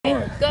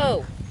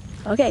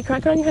Okay,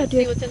 crack it on your head,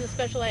 dude. See what's in the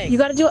special egg. You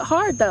gotta do it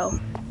hard, though.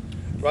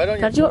 Right on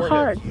your Gotta do it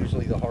forehead. hard.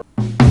 Usually the hard.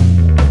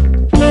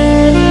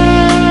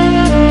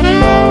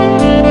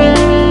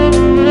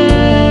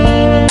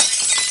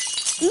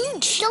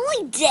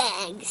 Chili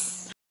dags.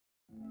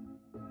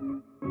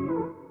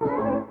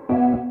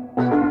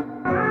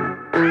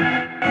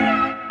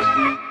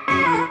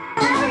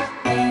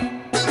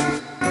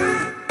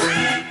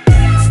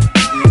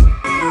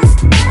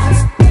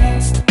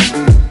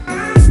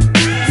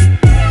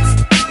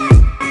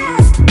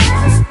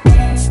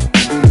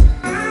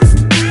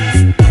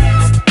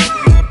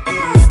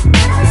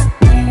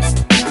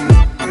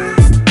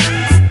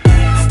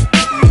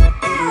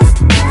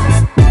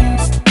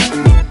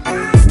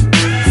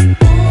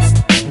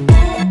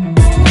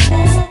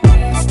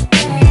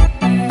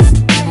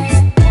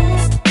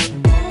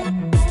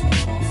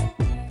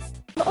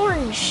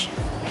 Orange.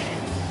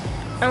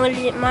 I'm gonna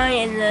dip mine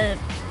in the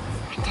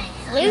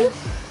blue.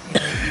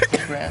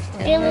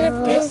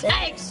 And this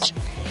eggs.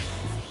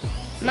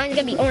 Mine's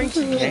gonna be orange.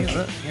 Hey,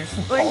 look, here's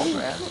some tall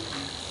grass.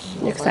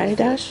 You excited,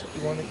 Dash?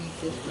 You want to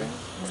eat this grass?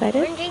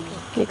 Excited? Orangey.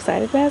 You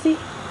excited, Bazzy?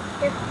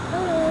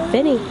 Hello.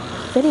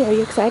 Vinny, are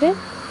you excited?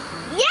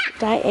 Yeah.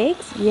 Dye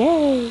eggs?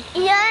 Yay!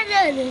 Yeah,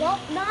 no. Well,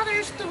 now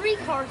there's 3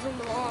 cars in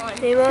the line.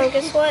 Hey, Mom,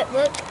 guess what?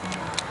 Look.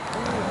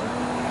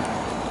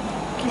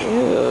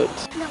 Cute.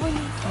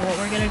 What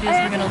we're gonna do is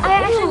we're gonna look. I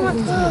actually want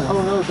to.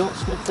 Oh no, don't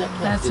skip that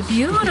cactus. That's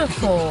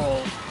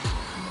beautiful.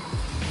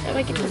 How do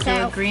I get this Do a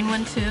out? green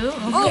one too.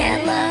 Oh.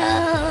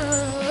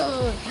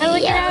 Yellow. How do I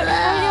get out?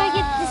 How do I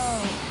get this?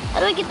 How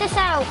do I get this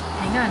out?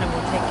 Hang on, and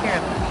we'll take care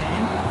of it. Okay.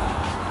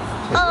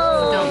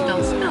 Oh.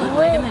 Don't spill it.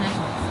 Wait a minute.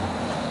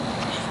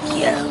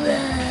 Yellow.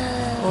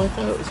 Oh, I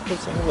thought it was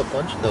supposed to have a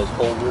bunch of those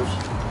holders.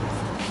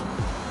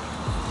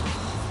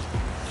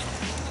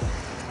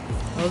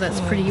 Oh,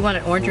 that's pretty. You want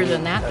it oranger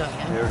than that, don't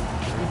you?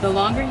 The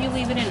longer you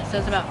leave it in, it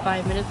says about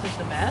 5 minutes is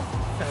the best.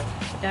 So,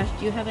 Dash,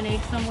 do you have an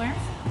egg somewhere?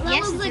 Well,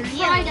 that looks like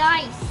fried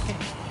ice.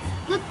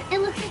 Look, it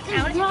looks like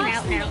there's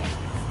rocks in it.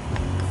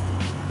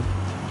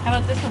 How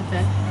about this one,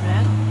 Finn?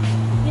 Red?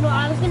 You know what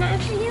I was gonna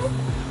actually do?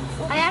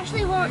 I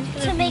actually want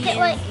to make it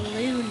like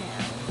blue now.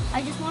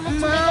 I just want it to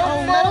make it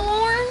a little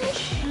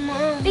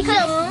orange.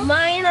 Because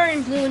mine are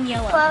in blue and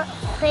yellow.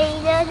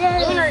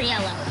 Blue or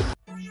yellow.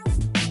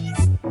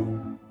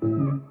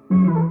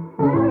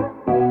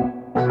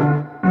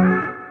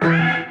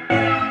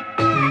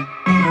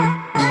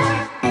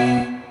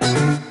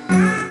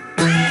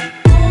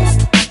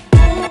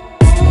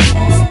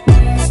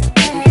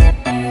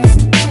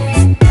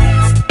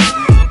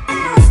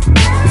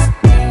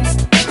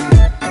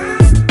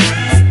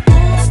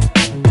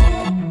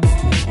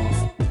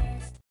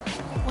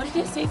 What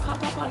did it say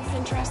pop up on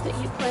Pinterest that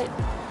you put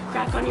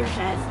crack on your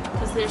head?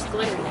 Because there's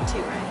glitter in it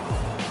too, right?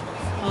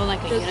 Oh,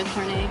 like a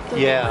unicorn egg?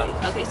 Yeah.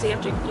 Okay, so you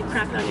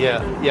crack it on your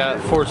head. Yeah,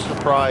 for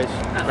surprise,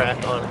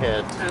 crack on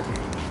head. Okay.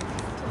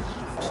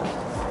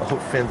 Oh,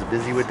 Finn's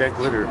busy with that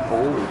glitter.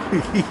 Oh,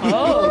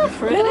 Oh,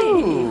 pretty.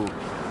 Ooh,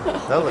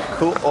 that looks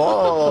cool.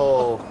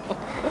 Oh,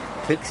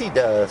 pixie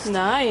dust.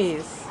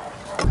 Nice.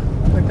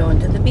 We're going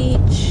to the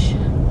beach.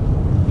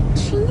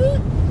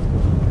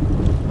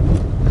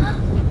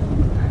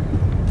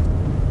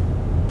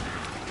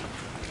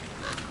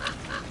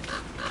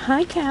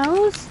 Hi,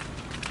 cows.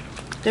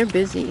 They're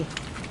busy.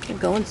 They're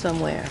going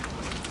somewhere.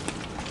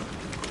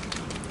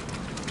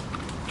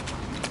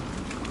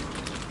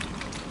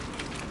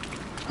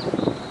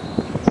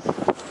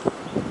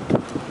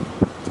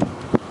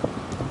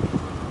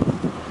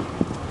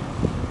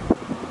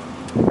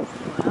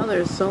 Wow,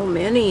 there's so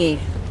many.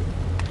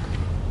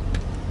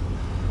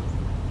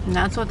 And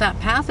that's what that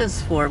path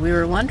is for. We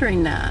were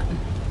wondering that.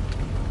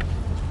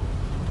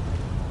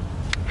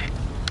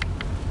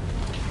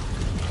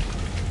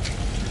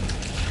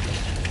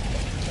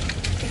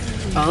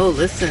 Oh,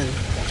 listen.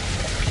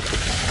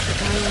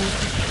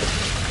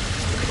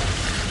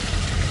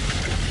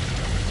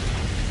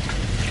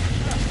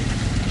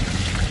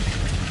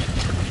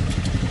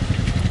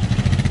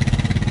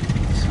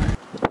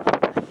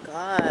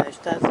 Gosh,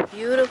 that's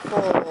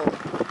beautiful.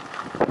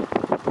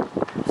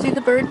 See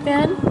the bird,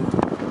 Ben?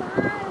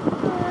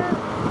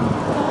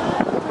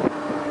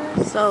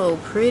 So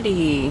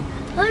pretty.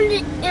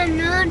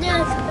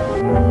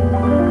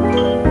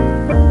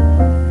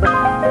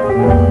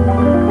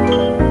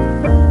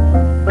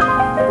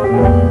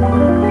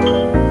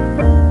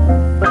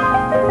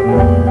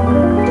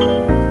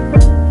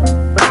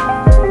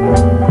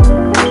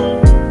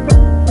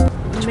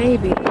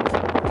 Maybe.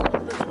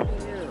 This would be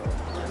new.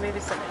 Or maybe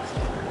somebody's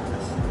doing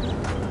this.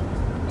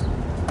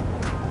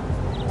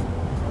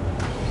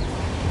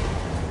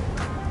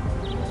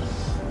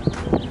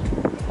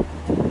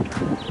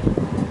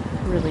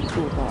 Really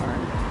cool barn.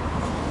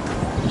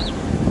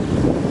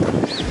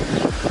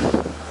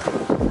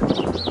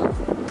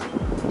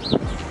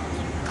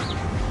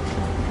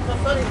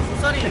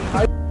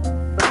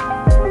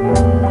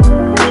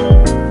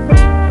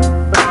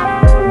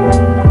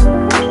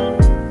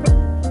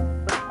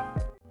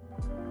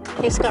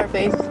 Hey,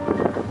 Scarface.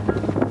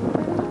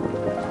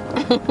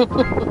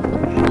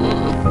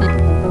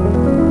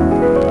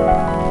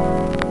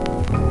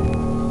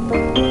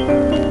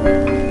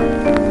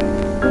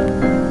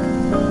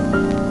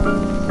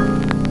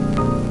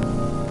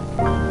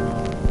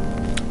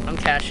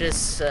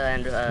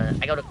 Alexa,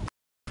 and I go to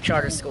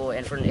charter school,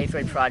 and for an 8th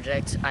grade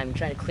project, I'm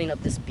trying to clean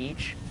up this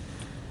beach.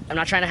 I'm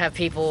not trying to have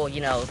people,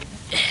 you know,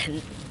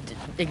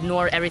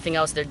 ignore everything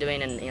else they're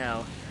doing and, you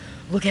know,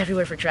 look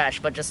everywhere for trash,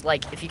 but just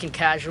like if you can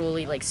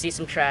casually like see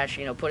some trash,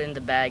 you know, put it in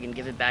the bag and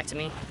give it back to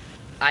me.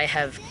 I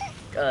have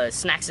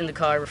snacks in the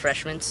car,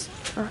 refreshments.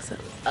 Awesome.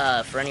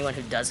 For anyone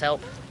who does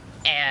help.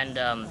 And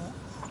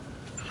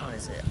what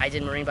is it? I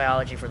did marine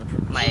biology for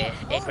my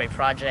 8th grade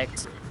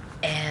project.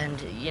 And,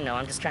 you know,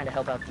 I'm just trying to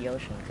help out the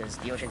ocean because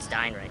the ocean's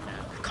dying right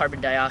now.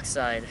 Carbon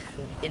dioxide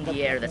in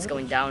the air that's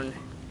going down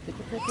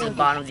to the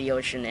bottom of the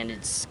ocean, and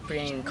it's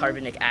creating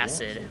carbonic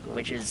acid,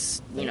 which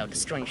is, you know,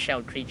 destroying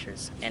shelled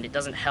creatures. And it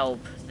doesn't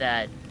help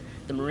that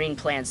the marine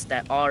plants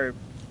that are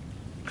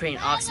creating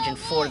oxygen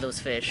for those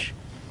fish,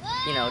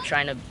 you know,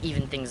 trying to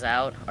even things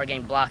out, are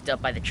getting blocked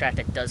up by the trash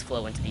that does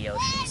flow into the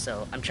ocean.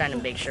 So I'm trying to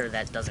make sure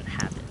that doesn't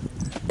happen.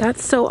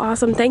 That's so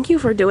awesome. Thank you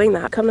for doing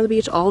that. Come to the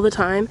beach all the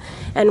time,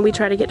 and we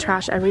try to get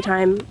trash every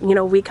time, you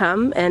know, we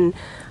come, and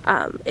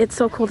it's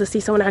so cool to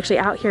see someone actually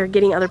out here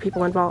getting other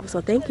people involved.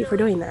 So thank you for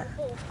doing that.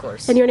 Of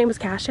course. And your name was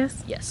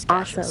Cassius? Yes,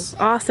 Cassius.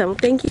 Awesome. Awesome.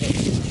 Thank you.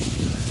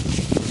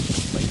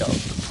 My dog,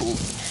 the pool.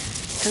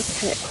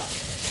 Okay.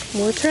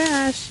 More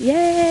trash.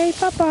 Yay,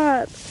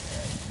 Pop-Up.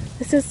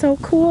 This is so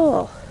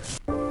cool.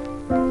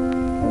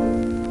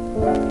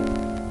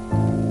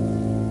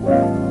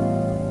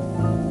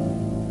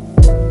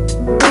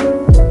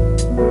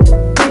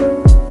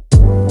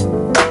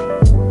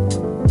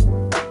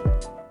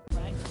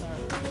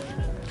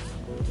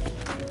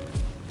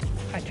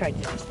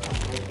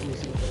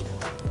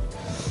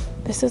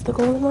 This is the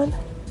golden one?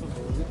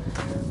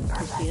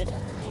 Perfect.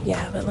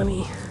 Yeah, but let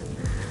me...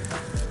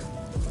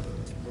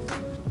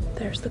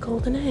 There's the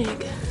golden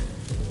egg.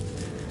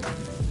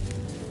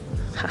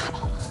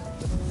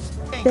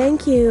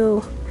 Thank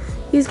you.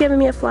 He's giving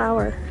me a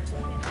flower.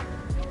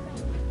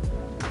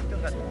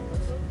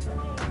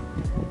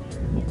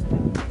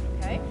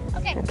 Okay.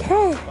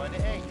 Okay.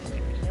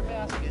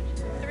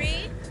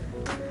 3,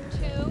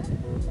 2,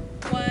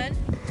 1,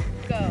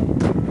 go.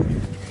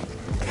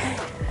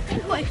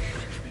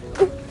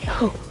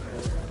 Oh.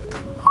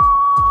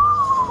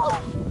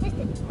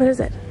 What is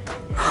it?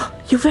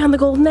 You found the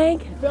golden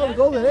egg? You found the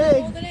golden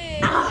egg?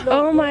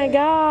 Oh my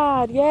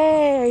god,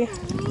 yay.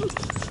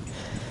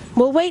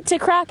 We'll wait to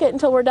crack it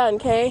until we're done,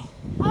 okay?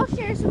 I'll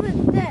share some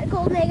of that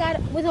golden egg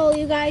with all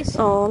you guys.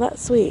 Oh,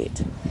 that's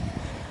sweet.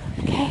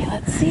 Okay,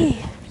 let's see.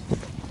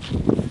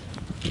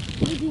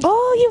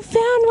 Oh, you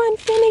found one,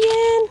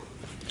 Finnegan!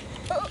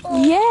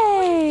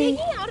 Yay!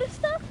 Digging out of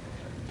stuff?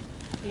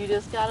 You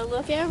just gotta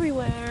look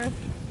everywhere.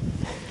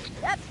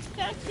 Yep,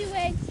 got 2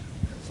 eggs.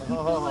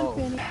 Oh.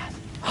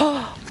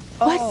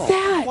 What's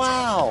that?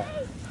 Wow.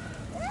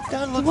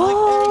 That looks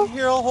Whoa. like egg.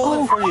 Here, I'll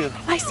hold it for you.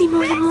 I see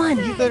more than one.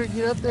 You better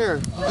get up there.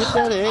 Get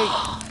that egg.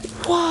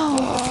 Whoa!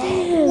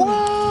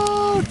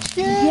 Whoa, chips.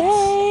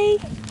 Yay!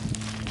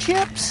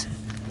 Chips.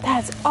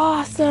 That's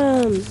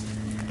awesome.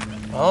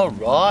 All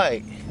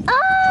right.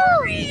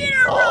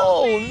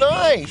 Oh,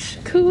 nice.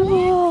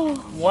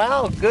 Cool.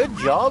 Wow, good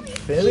job,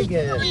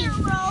 Finnegan.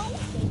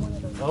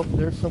 Oh,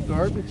 there's some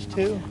garbage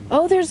too.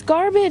 Oh, there's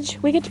garbage.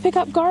 We get to pick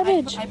up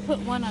garbage. I put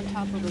one on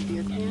top of a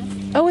beer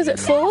can. Oh, is it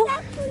full?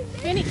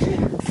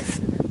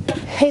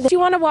 Hey, do you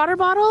want a water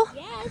bottle?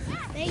 Yes.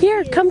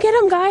 Here, come get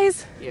them,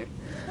 guys. Here.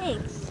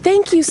 Thanks.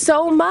 Thank you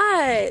so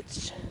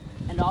much.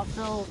 And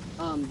also,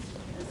 it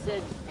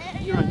said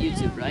you're on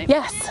YouTube, right?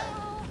 Yes,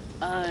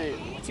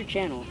 What's your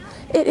channel?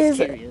 it is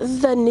Curious.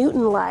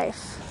 TheNewtonLife.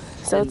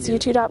 So it's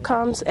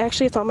youtube.com.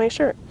 Actually, it's on my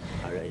shirt.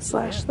 All right. /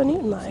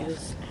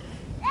 TheNewtonLife.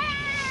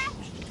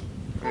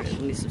 Alright,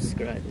 let me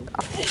subscribe.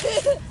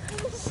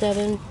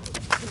 7,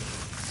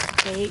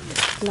 8,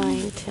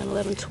 9, 10,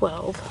 11,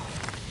 12.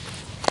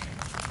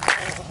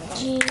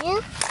 Gina?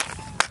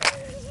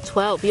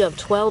 12. You have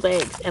 12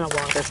 eggs and a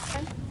water.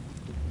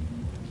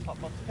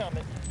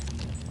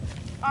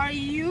 Are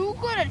you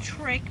gonna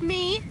trick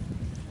me?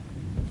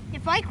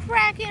 If I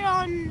crack it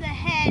on the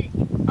head,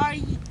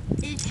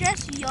 it's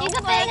just yolk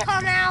gonna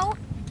come out?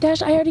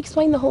 Dash, I already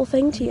explained the whole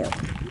thing to you.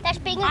 That's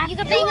big. You can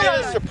You'll bang it get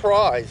on. a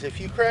surprise. If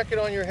you crack it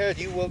on your head,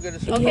 you will get a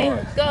surprise.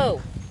 Yeah.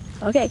 Go.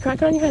 Okay,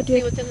 crack it on your head, See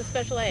dude. what's in the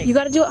special egg. You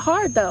got to do it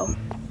hard, though.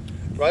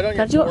 Right on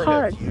your Gotta do it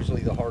forehead, hard.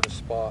 usually the hardest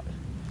spot.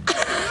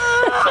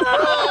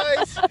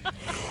 Surprise!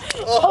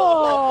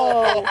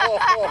 Oh.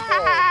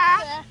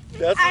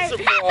 That's a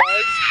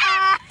surprise.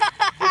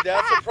 Did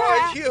that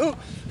surprise you?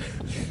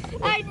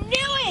 I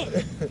knew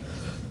it!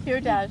 Here,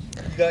 Dash.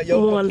 You got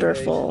yolk.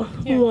 Wonderful.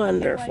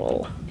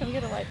 Wonderful. Come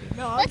get a wipe.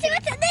 No, Let's see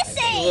what's in this A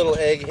egg. little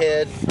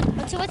egghead.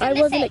 Let's see what's in I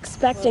this wasn't egg.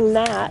 expecting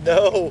that.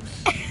 No,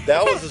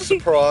 that was a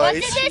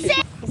surprise. What's in this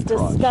egg? It's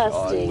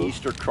disgusting.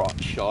 Easter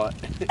crotch shot.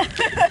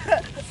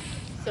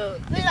 So,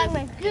 Looks like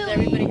my is gooey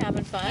everybody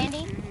having fun?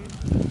 candy.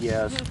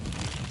 Yes.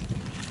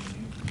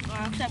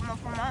 Except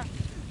for mom.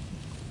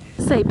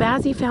 Say,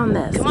 Bazzy found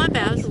this. Come on,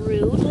 Baz.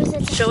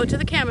 Show it to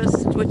the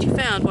cameras what you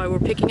found while we're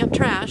picking up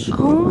trash.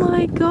 Oh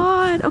my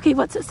god. Okay,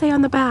 what's it say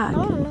on the bag?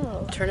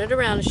 Turn it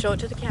around and show it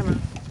to the camera.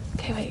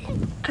 Okay, wait.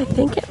 I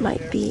think it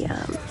might be,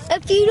 It's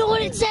Do you know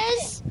what it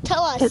says?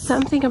 Tell us. It's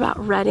something about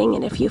Reading,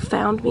 and if you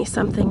found me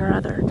something or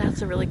other.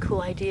 That's a really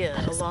cool idea.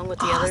 Along with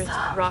the other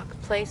rock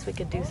place, we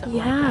could do something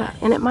like Yeah, that.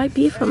 and it might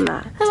be from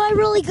that. Am I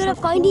really good at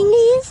finding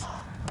these?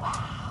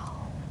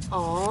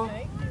 Aw.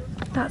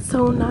 That's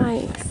so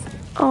nice.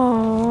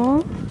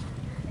 Aww.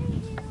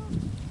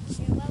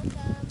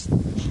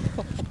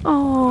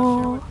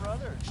 Aww.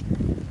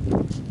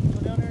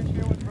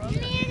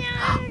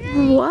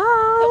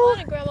 Wow.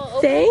 Grandma,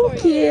 open Thank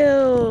for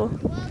you.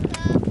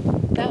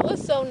 That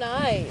was so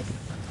nice.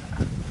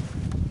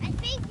 I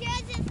think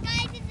yours is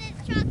guys in this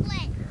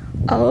chocolate.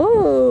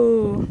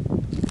 Oh.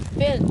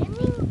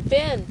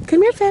 Finn.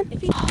 Come here, Finn.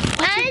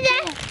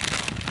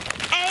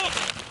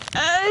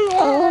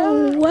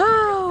 Oh,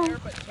 wow.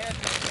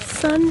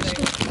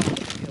 Sunshine.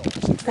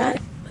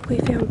 That, look, we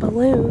found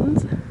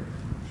balloons.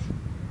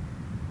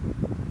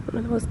 One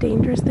of the most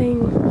dangerous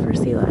things for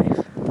sea life.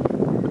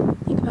 I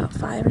think about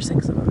 5 or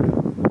 6 of them.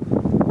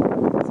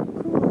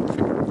 So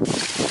cool.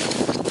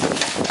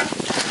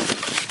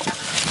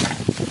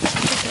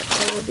 Look at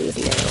all of these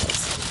nails.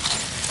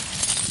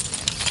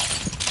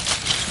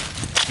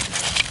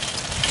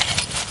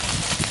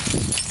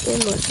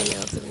 Endless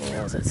amounts of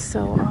nails. It's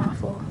so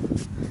awful.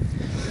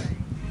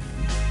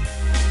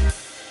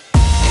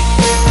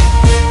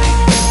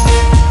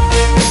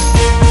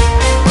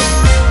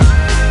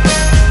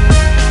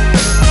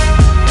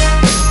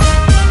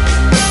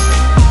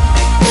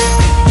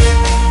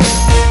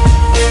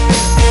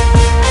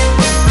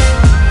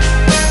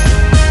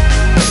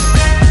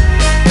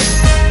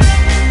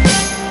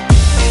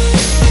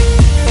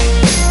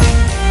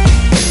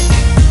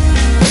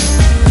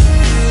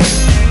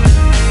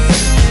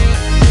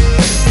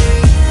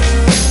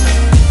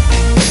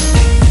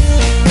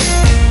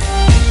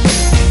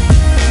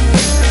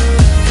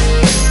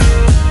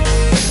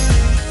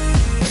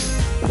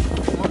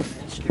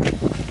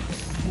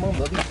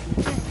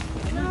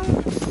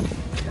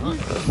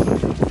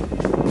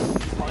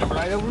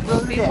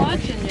 Be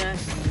watching you.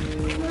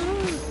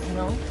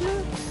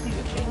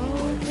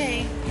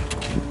 Okay.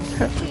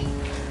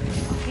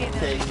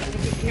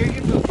 Here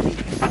you go.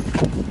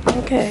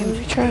 Okay,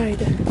 we tried.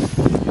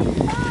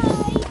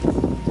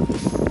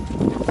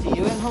 See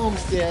you in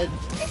Homestead.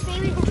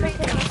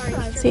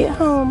 See you at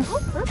home.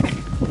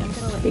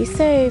 Be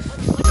safe.